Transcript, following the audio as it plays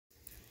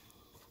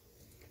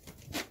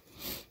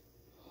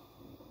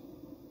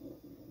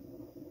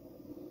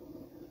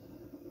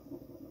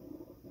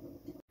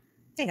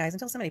Hey guys,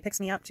 until somebody picks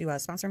me up to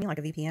sponsor me like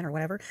a VPN or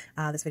whatever,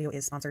 this video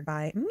is sponsored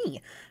by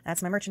me.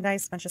 That's my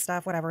merchandise, bunch of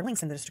stuff, whatever.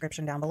 Links in the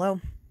description down below.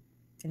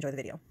 Enjoy the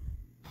video.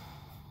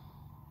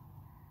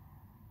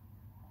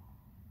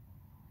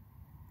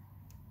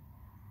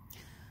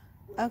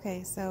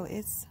 Okay, so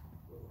it's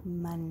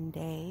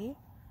Monday,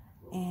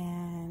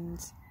 and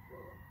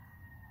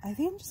I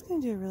think I'm just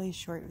going to do a really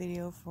short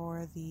video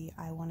for the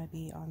I Want to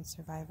Be on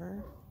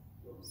Survivor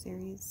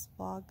series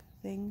vlog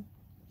thing.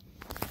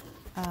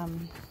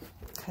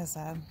 Because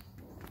I'm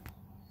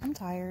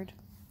tired,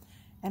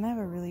 and I have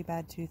a really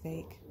bad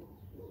toothache,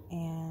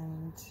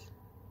 and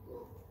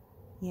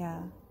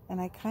yeah,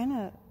 and I kind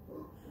of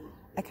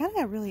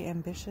got really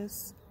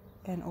ambitious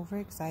and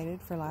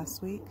overexcited for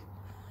last week.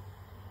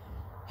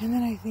 And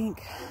then I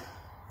think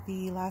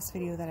the last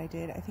video that I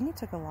did, I think it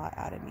took a lot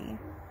out of me.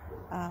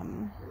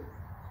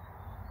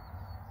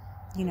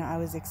 You know, I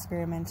was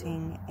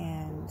experimenting,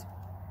 and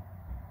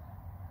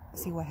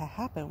see what had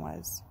happened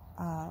was,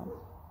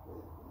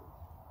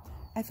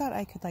 I thought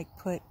I could like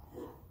put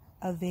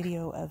a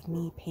video of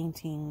me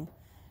painting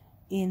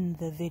in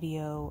the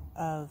video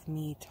of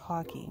me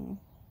talking,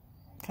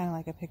 kind of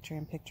like a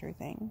picture-in-picture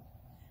thing.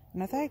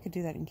 And I thought I could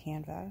do that in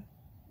Canva.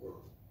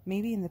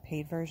 Maybe in the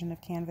paid version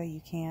of Canva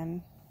you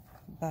can,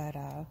 but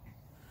I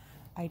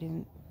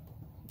didn't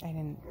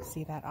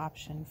see that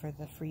option for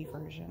the free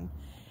version.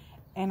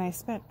 And I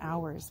spent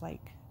hours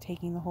like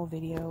taking the whole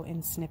video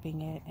and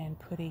snipping it and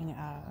putting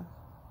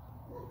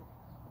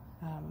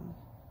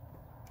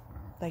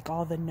like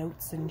all the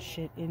notes and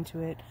shit into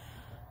it,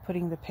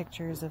 putting the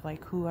pictures of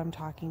like who I'm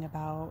talking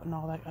about and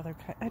all that other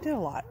I did a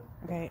lot,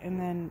 okay? And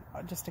then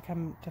just to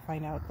come to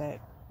find out that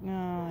no,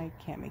 I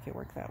can't make it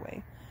work that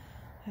way.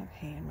 I have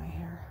hay in my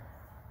hair.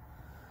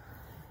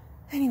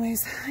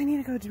 Anyways, I need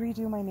to go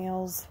redo my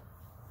nails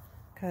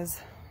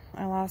because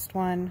I lost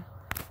one,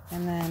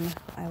 and then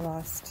I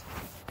lost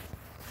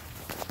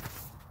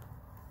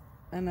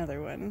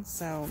another one.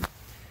 So,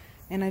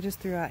 and I just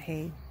threw out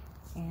hay,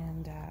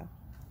 and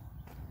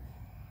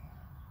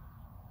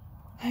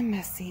I'm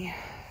messy.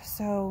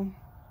 So,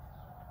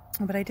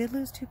 but I did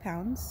lose 2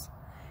 pounds,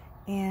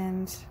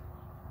 and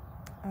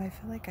I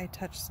feel like I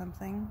touched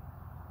something.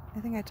 I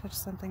think I touched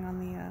something on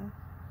the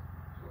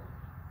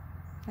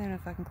I don't know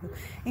if I can clue.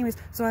 Anyways,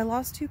 so I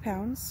lost 2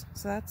 pounds,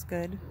 so that's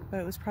good, but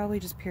it was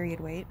probably just period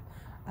weight.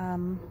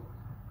 And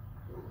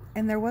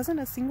there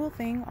wasn't a single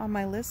thing on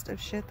my list of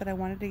shit that I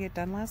wanted to get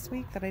done last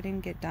week that I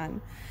didn't get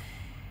done.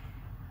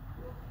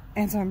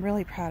 And so I'm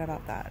really proud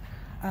about that.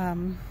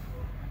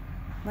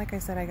 Like I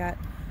said, I got,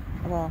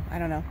 well, I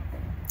don't know.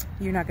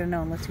 You're not going to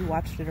know unless you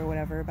watched it or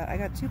whatever, but I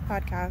got 2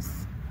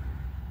 podcasts.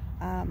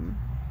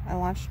 I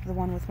launched the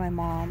one with my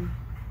mom.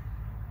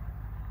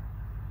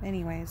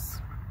 Anyways,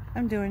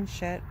 I'm doing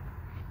shit.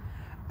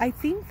 I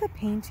think the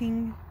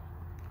painting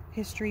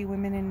history,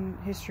 women in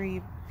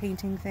history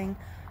painting thing,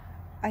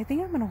 I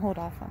think I'm going to hold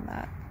off on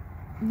that.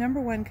 Number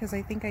 1, because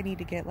I think I need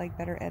to get like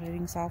better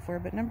editing software.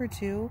 But number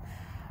 2,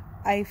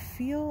 I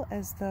feel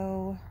as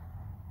though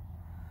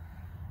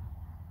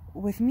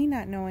with me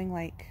not knowing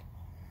like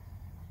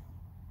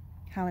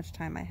how much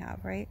time I have,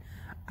 right?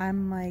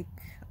 I'm like,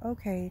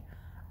 okay,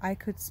 I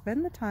could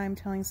spend the time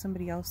telling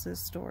somebody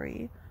else's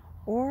story,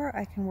 or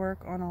I can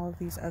work on all of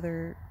these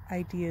other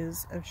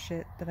ideas of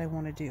shit that I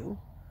want to do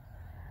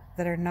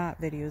that are not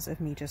videos of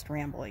me just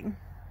rambling.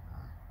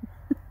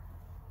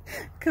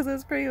 Because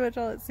that's pretty much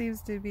all it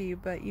seems to be.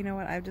 But you know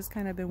what? I've just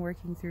kind of been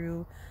working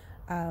through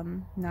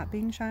not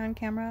being shy on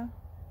camera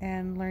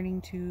and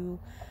learning to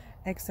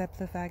accept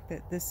the fact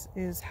that this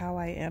is how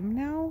I am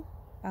now.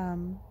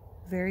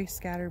 Very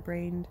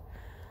scatterbrained,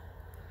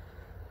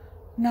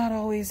 not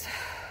always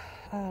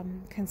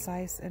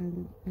concise,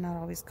 and not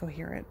always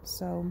coherent.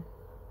 So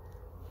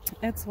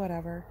it's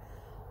whatever.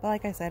 But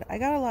like I said, I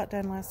got a lot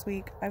done last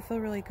week. I feel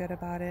really good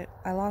about it.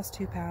 I lost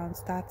 2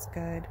 pounds. That's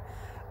good.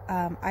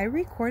 I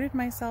recorded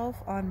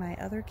myself on my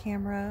other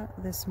camera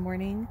this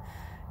morning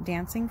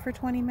dancing for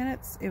 20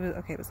 minutes. It was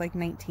okay. It was like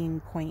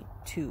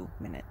 19.2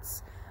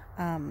 minutes.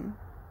 And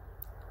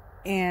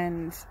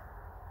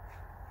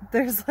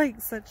there's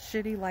like such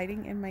shitty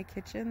lighting in my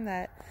kitchen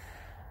that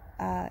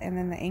and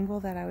then the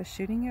angle that I was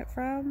shooting it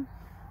from,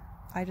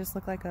 I just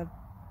look like a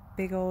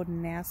big old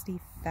nasty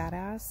fat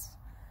ass.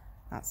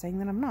 Not saying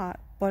that I'm not,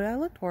 but I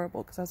looked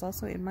horrible because I was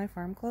also in my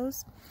farm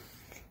clothes.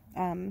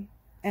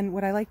 And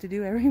what I like to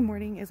do every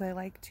morning is I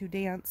like to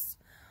dance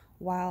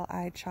while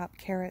I chop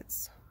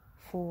carrots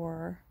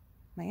for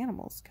my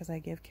animals, because I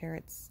give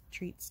carrots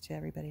treats to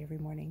everybody every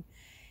morning.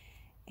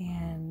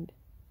 And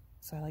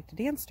so I like to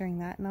dance during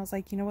that. And I was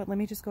like, you know what, let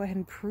me just go ahead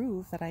and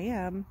prove that I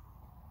am.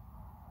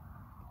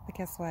 But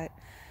guess what?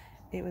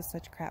 It was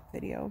such a crap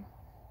video.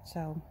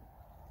 So,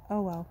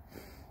 oh well.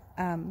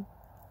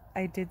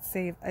 I did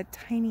save a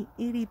tiny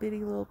itty bitty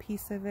little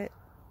piece of it,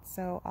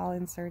 so I'll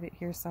insert it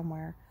here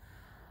somewhere.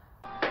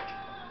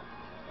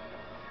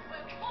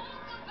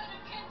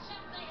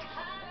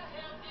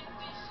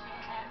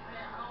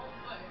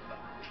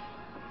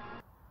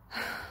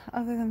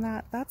 Other than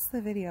that, that's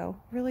the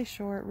video. Really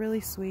short, really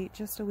sweet,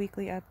 just a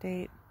weekly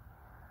update.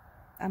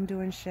 I'm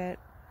doing shit.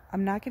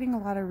 I'm not getting a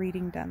lot of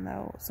reading done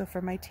though. So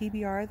for my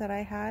TBR that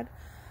I had,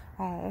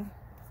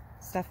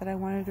 stuff that I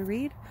wanted to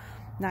read,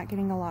 not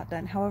getting a lot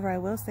done. However, I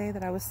will say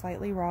that I was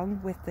slightly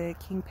wrong with the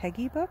King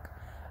Peggy book.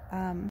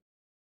 I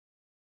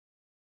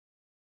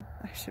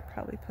should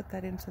probably put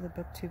that into the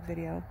booktube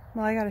video.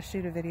 Well, I gotta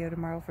shoot a video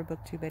tomorrow for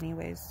booktube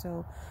anyways,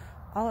 so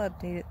I'll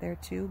update it there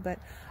too. But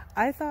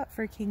I thought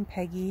for King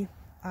Peggy,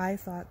 I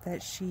thought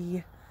that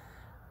she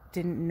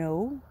didn't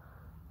know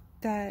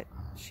that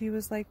she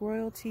was like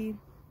royalty.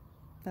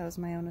 That was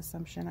my own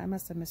assumption. I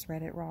must have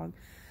misread it wrong.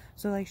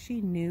 So like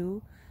she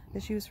knew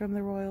that she was from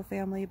the royal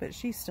family, but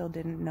she still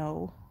didn't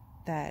know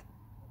that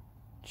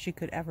she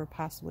could ever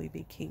possibly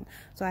be king.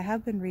 So I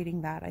have been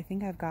reading that. I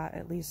think I've got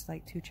at least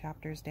like 2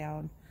 chapters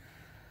down.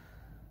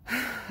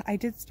 I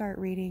did start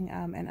reading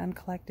An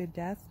Uncollected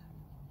Death,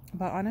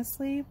 but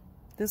honestly,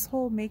 this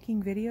whole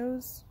making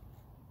videos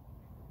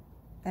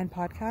and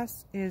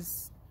podcasts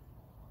is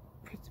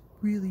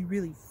really,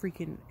 really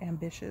freaking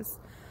ambitious.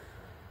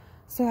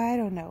 So I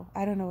don't know.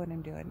 I don't know what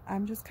I'm doing.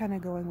 I'm just kind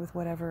of going with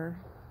whatever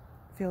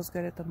feels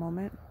good at the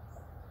moment.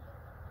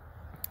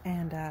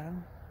 And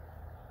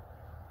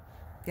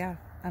yeah,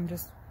 I'm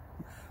just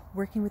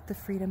working with the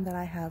freedom that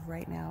I have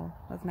right now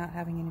of not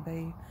having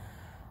anybody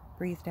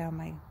breathe down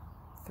my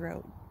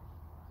throat,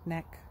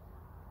 neck,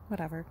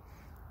 whatever.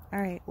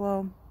 Alright,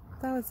 well,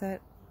 that was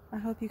it. I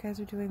hope you guys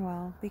are doing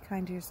well. Be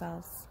kind to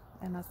yourselves,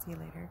 and I'll see you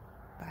later.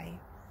 Bye.